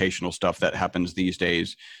computational stuff that happens these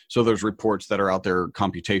days. So there's reports that are out there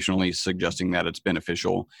computationally suggesting that it's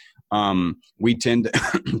beneficial. We tend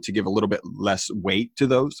to give a little bit less weight to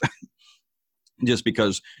those. just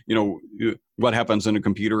because, what happens in a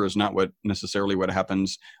computer is not what necessarily what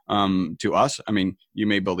happens to us. I mean, you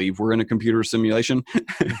may believe we're in a computer simulation,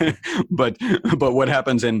 but what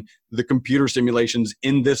happens in the computer simulations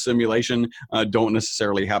in this simulation don't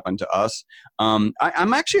necessarily happen to us. I'm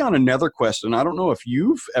actually on another question. I don't know if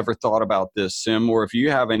you've ever thought about this, Sim, or if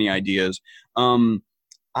you have any ideas.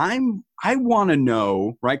 I want to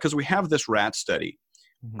know, right, because we have this rat study,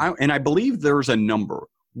 and I believe there's a number.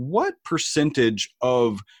 What percentage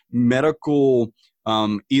of medical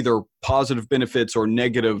either positive benefits or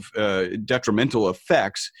negative detrimental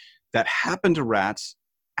effects that happen to rats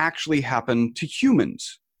actually happen to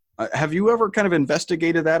humans? Have you ever kind of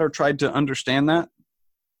investigated that or tried to understand that?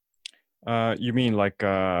 You mean like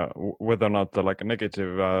whether or not like a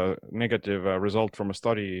negative result from a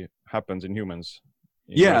study happens in humans?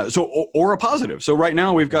 Yeah. So, or a positive. So right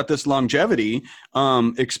now we've got this longevity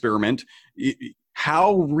experiment.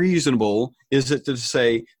 How reasonable is it to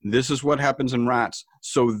say this is what happens in rats,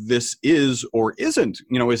 so this is or isn't?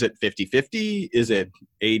 Is it 50-50? Is it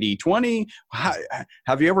 80-20?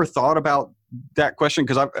 Have you ever thought about that question?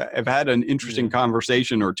 Because I've had an interesting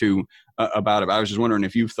conversation or two about it. I was just wondering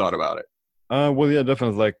if you've thought about it. Well, yeah,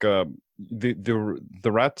 definitely. Like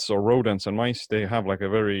the rats or rodents and mice, they have like a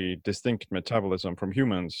very distinct metabolism from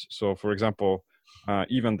humans. So, for example,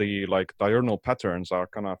 even the like diurnal patterns are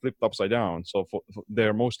kind of flipped upside down. So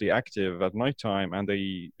they're mostly active at nighttime, and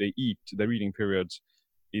they eat. Their eating periods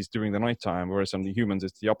is during the nighttime, whereas in the humans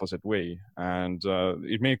it's the opposite way. And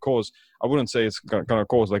it may cause, I wouldn't say it's going to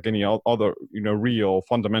cause like any other real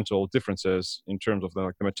fundamental differences in terms of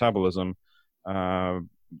the metabolism.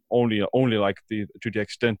 Only like to the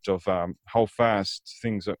extent of how fast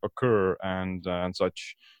things occur and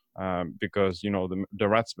such. Because the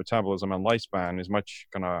rat's metabolism and lifespan is much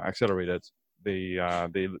kind of accelerated. They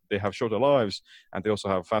have shorter lives, and they also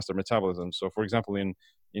have faster metabolism. So, for example,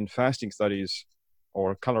 in fasting studies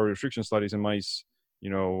or calorie restriction studies in mice,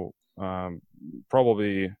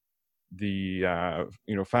 probably the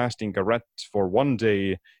fasting a rat for 1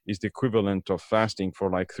 day is the equivalent of fasting for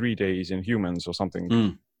like 3 days in humans or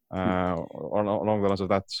something. Or along the lines of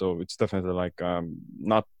that. So it's definitely like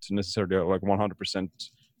not necessarily like 100%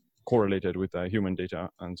 correlated with human data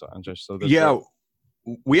and just so.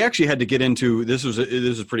 We actually had to get into this. This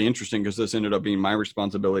is pretty interesting because this ended up being my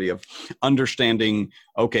responsibility of understanding.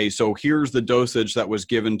 Okay, so here's the dosage that was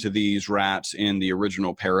given to these rats in the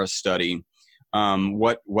original Paris study.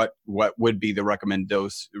 What would be the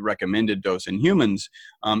recommended dose in humans?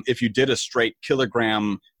 If you did a straight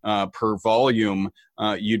kilogram per volume,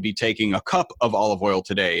 you'd be taking a cup of olive oil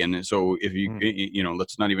today. And so if you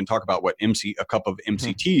let's not even talk about what a cup of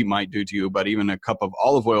MCT might do to you, but even a cup of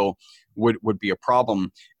olive oil would be a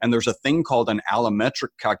problem. And there's a thing called an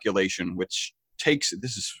allometric calculation, which I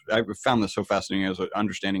found this so fascinating as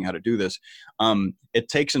understanding how to do this. It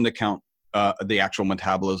takes into account the actual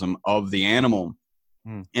metabolism of the animal.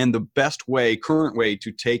 And the current way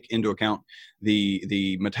to take into account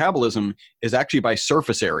the metabolism is actually by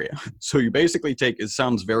surface area. So you basically it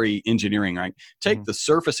sounds very engineering, right? Take the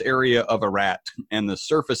surface area of a rat and the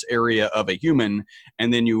surface area of a human,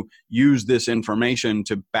 and then you use this information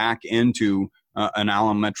to back into an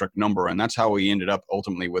allometric number. And that's how we ended up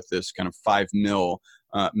ultimately with this kind of 5 mil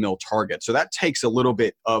target. So that takes a little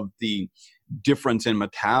bit of the difference in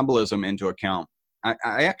metabolism into account.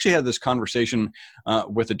 I actually had this conversation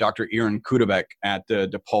with a Dr. Aaron Kudabek at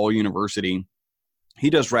DePaul University. He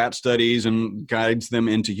does rat studies and guides them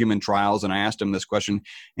into human trials. And I asked him this question,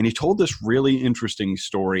 and he told this really interesting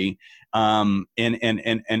story. And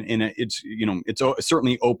it's it's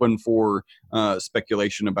certainly open for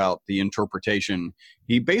speculation about the interpretation.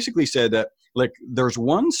 He basically said that there's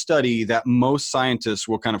one study that most scientists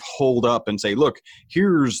will kind of hold up and say, look,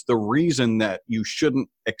 here's the reason that you shouldn't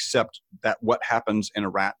accept that what happens in a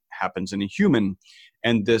rat happens in a human.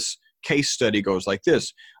 And this case study goes like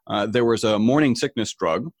this. There was a morning sickness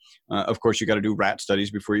drug. Of course, you got to do rat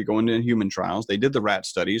studies before you go into human trials. They did the rat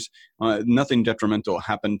studies. Nothing detrimental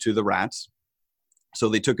happened to the rats. So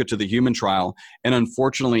they took it to the human trial. And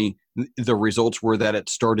unfortunately, the results were that it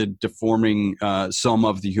started deforming some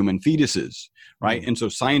of the human fetuses, right? And so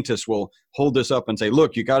scientists will hold this up and say,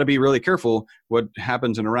 look, you got to be really careful. What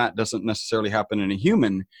happens in a rat doesn't necessarily happen in a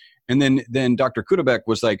human. And then Dr. Kudabek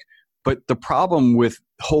was like, but the problem with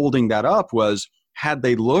holding that up was, had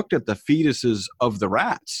they looked at the fetuses of the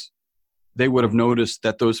rats, they would have noticed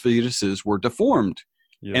that those fetuses were deformed.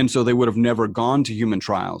 Yeah. And so they would have never gone to human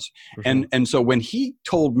trials. Sure. And so when he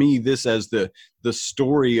told me this as the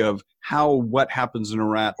story of what happens in a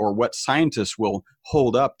rat, or what scientists will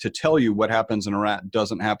hold up to tell you what happens in a rat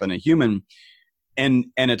doesn't happen in a human, and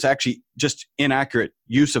it's actually just inaccurate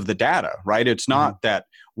use of the data, right? It's not that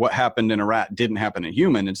what happened in a rat didn't happen in a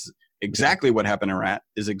human. It's exactly what happened in a rat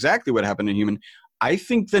is exactly what happened in a human. I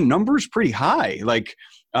think the number's pretty high. Like,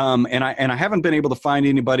 and I haven't been able to find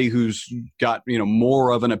anybody who's got,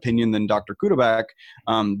 more of an opinion than Dr. Kudabak.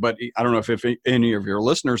 But I don't know if any of your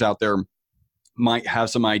listeners out there might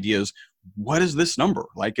have some ideas. What is this number?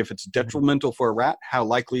 Like, if it's detrimental for a rat, how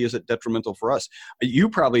likely is it detrimental for us? You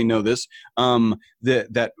probably know this,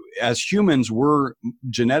 that as humans, we're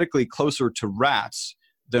genetically closer to rats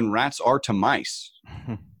than rats are to mice.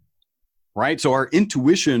 Right? So our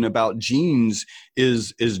intuition about genes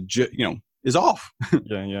is off.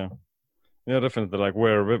 Yeah, definitely. Like,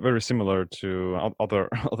 we're very similar to other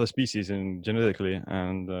species in genetically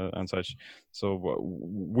and such. So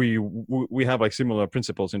we have like similar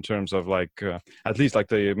principles in terms of like at least like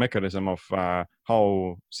the mechanism of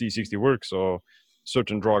how C60 works, or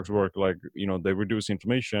certain drugs work. Like, they reduce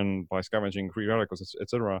inflammation by scavenging free radicals,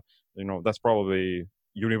 etc. That's probably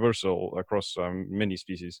universal across many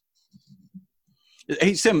species.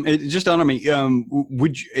 Hey, Sim, it just dawned on me.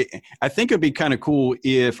 I think it'd be kind of cool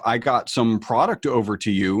if I got some product over to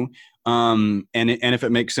you, and if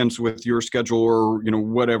it makes sense with your schedule or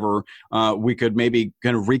whatever, we could maybe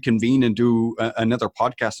kind of reconvene and do another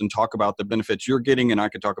podcast and talk about the benefits you're getting, and I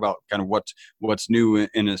could talk about kind of what's new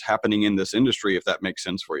and is happening in this industry, if that makes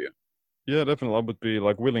sense for you. Yeah, definitely. I would be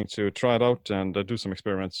like willing to try it out and do some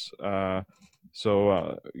experiments. And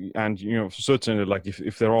certainly, like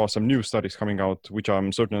if there are some new studies coming out, which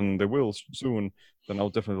I'm certain they will soon, then I'll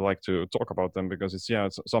definitely like to talk about them, because it's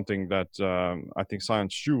something that I think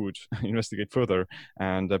science should investigate further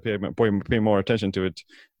and pay more attention to it.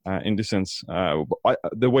 In this sense,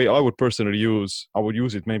 the way I would personally use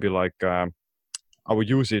it maybe like I would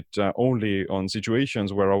use it only on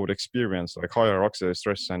situations where I would experience like higher oxidative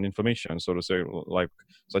stress and inflammation, so to say, like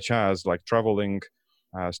such as like traveling,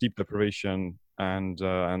 sleep deprivation, and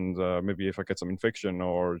maybe if I get some infection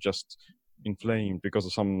or just inflamed because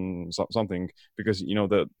of something. Because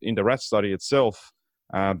in the rat study itself,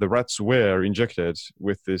 the rats were injected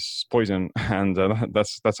with this poison, and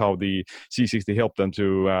that's how the C60 helped them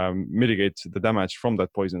to mitigate the damage from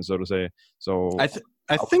that poison, so to say. So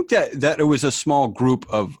I think that it was a small group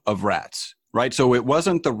of rats, right? So it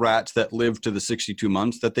wasn't the rats that lived to the 62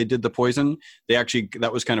 months that they did the poison.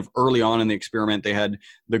 That was kind of early on in the experiment. They had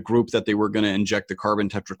the group that they were going to inject the carbon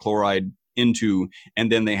tetrachloride into,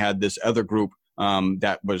 and then they had this other group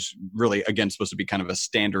that was really, again, supposed to be kind of a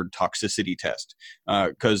standard toxicity test.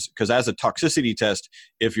 Because as a toxicity test,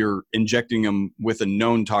 if you're injecting them with a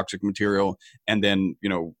known toxic material and then,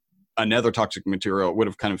 another toxic material, it would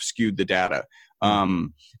have kind of skewed the data. I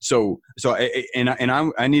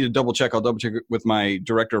need to double check. I'll double check with my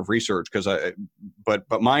director of research,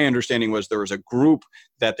 but my understanding was there was a group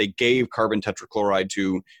that they gave carbon tetrachloride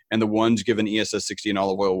to, and the ones given ESS 60 and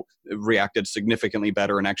olive oil reacted significantly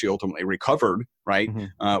better and actually ultimately recovered, right?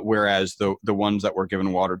 Whereas the ones that were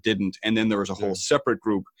given water didn't. And then there was a whole separate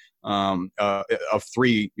group of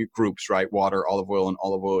three groups, right? Water, olive oil, and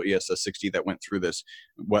olive oil ESS 60 that went through this,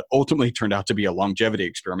 what ultimately turned out to be a longevity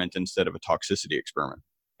experiment instead of a toxicity experiment.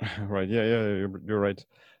 Right. Yeah, you're right.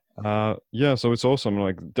 So it's awesome.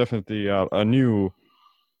 Like, definitely a new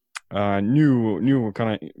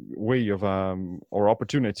kind of way of or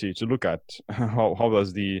opportunity to look at how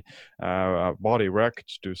does the body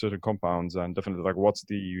react to certain compounds, and definitely like what's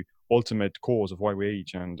the ultimate cause of why we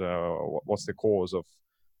age, and what's the cause of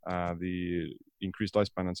the increased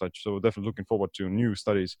lifespan and such. So definitely looking forward to new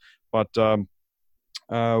studies. But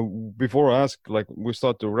before I ask, like, we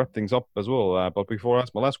start to wrap things up as well. But before I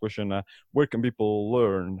ask my last question, where can people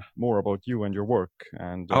learn more about you and your work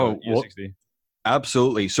and ES60?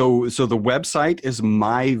 Absolutely. So the website is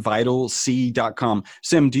myvitalc.com.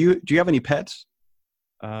 Sim, do you have any pets?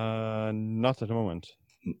 Not at the moment.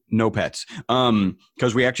 No pets.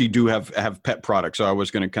 Because we actually do have pet products. So I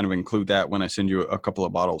was going to kind of include that when I send you a couple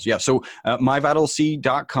of bottles. Yeah. So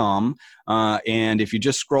myvitalc.com. And if you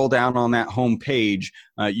just scroll down on that homepage,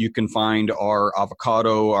 you can find our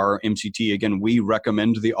avocado, our MCT. Again, we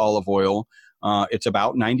recommend the olive oil. It's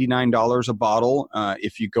about $99 a bottle.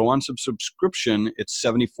 If you go on subscription, it's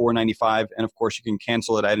 $74.95, and of course you can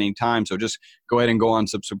cancel it at any time. So just go ahead and go on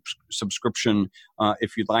subscription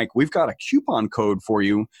if you'd like. We've got a coupon code for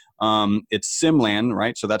you. It's Simland,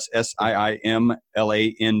 right? So that's SIIMLAND,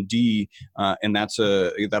 and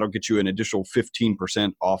that'll get you an additional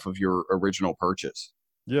 15% off of your original purchase.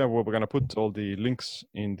 Yeah, well, we're gonna put all the links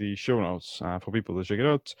in the show notes for people to check it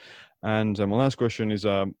out. And my last question is,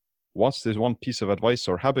 what's this one piece of advice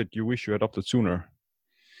or habit you wish you adopted sooner?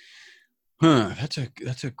 That's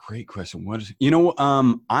a great question.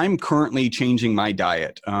 I'm currently changing my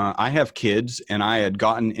diet. I have kids, and I had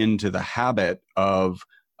gotten into the habit of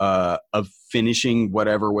finishing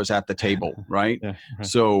whatever was at the table, right? Yeah, right.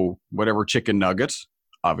 So whatever chicken nuggets,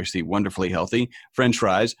 obviously wonderfully healthy, French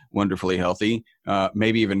fries, wonderfully healthy,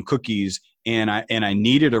 maybe even cookies. And I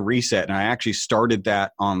needed a reset, and I actually started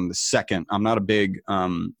that on the 2nd. I'm not a big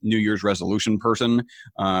New Year's resolution person.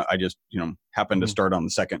 I just happened to start on the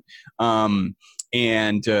 2nd,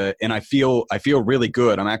 and I feel really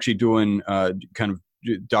good. I'm actually doing kind of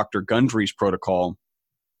Dr. Gundry's protocol,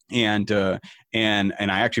 and I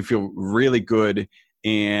actually feel really good.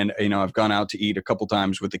 And I've gone out to eat a couple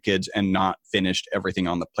times with the kids and not finished everything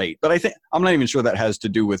on the plate. But I think I'm not even sure that has to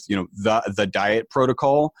do with the diet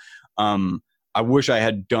protocol. I wish I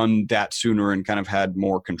had done that sooner and kind of had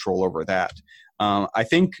more control over that. I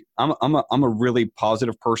think I'm a really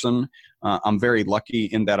positive person. I'm very lucky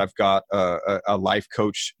in that I've got a life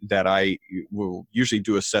coach that I will usually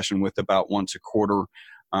do a session with about once a quarter.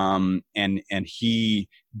 And he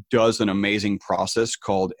does an amazing process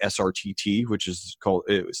called SRTT,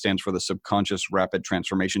 it stands for the Subconscious Rapid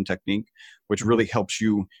Transformation Technique, which really helps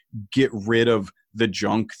you get rid of the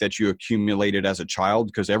junk that you accumulated as a child,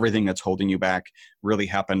 because everything that's holding you back really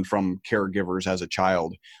happened from caregivers as a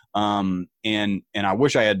child. And I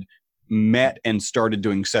wish I had met and started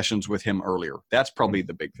doing sessions with him earlier. That's probably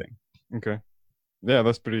the big thing. Okay. Yeah,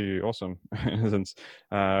 that's pretty awesome. Since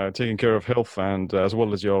taking care of health and as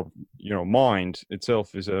well as your mind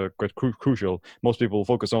itself is quite crucial. Most people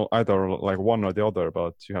focus on either like one or the other,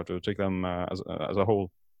 but you have to take them as a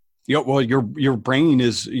whole. Yeah, well, your brain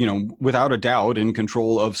is, without a doubt in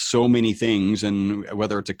control of so many things, and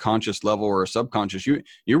whether it's a conscious level or a subconscious. You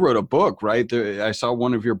wrote a book, right? I saw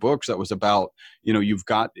one of your books that was about,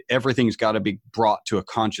 everything's got to be brought to a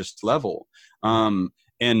conscious level. And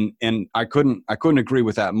I couldn't agree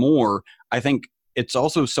with that more. I think it's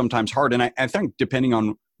also sometimes hard, and I think depending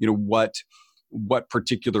on what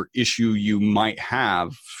particular issue you might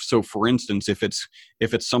have. So for instance, if it's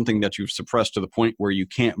something that you've suppressed to the point where you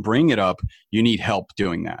can't bring it up, you need help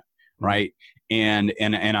doing that, right?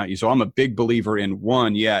 So I'm a big believer in,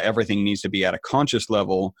 one, everything needs to be at a conscious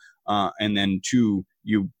level, and then two,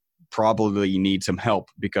 you probably need some help,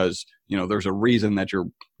 because there's a reason that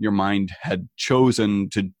your mind had chosen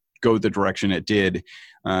to go the direction it did,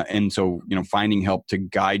 and so finding help to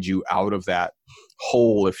guide you out of that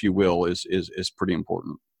hole, if you will, is pretty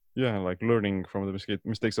important. Yeah, like learning from the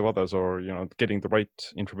mistakes of others, or getting the right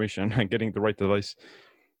information and getting the right advice.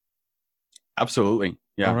 Absolutely.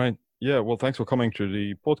 Yeah. All right. Yeah, well, thanks for coming to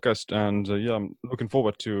the podcast, and I'm looking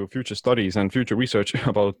forward to future studies and future research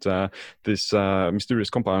about this mysterious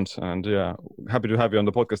compound. And happy to have you on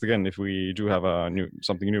the podcast again if we do have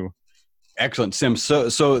something new. Excellent, Sim. So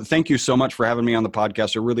thank you so much for having me on the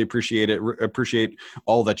podcast. I really appreciate it. Appreciate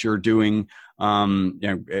all that you're doing.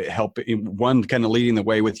 Help one kind of leading the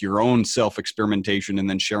way with your own self-experimentation, and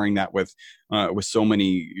then sharing that with so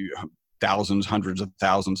many thousands, hundreds of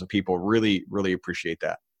thousands of people. Really, really appreciate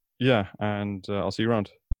that. Yeah, and I'll see you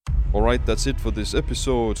around. Alright, that's it for this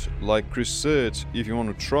episode. Like Chris said, if you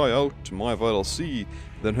want to try out MyVitalC,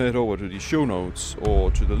 then head over to the show notes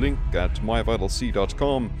or to the link at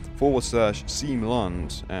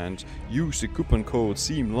myvitalc.com/Seamland and use the coupon code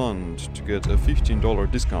SEAMLAND to get a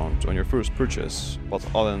 $15 discount on your first purchase. But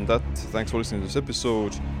other than that, thanks for listening to this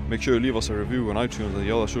episode. Make sure you leave us a review on iTunes and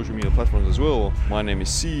the other social media platforms as well. My name is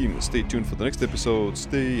Seam. Stay tuned for the next episode.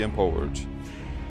 Stay empowered.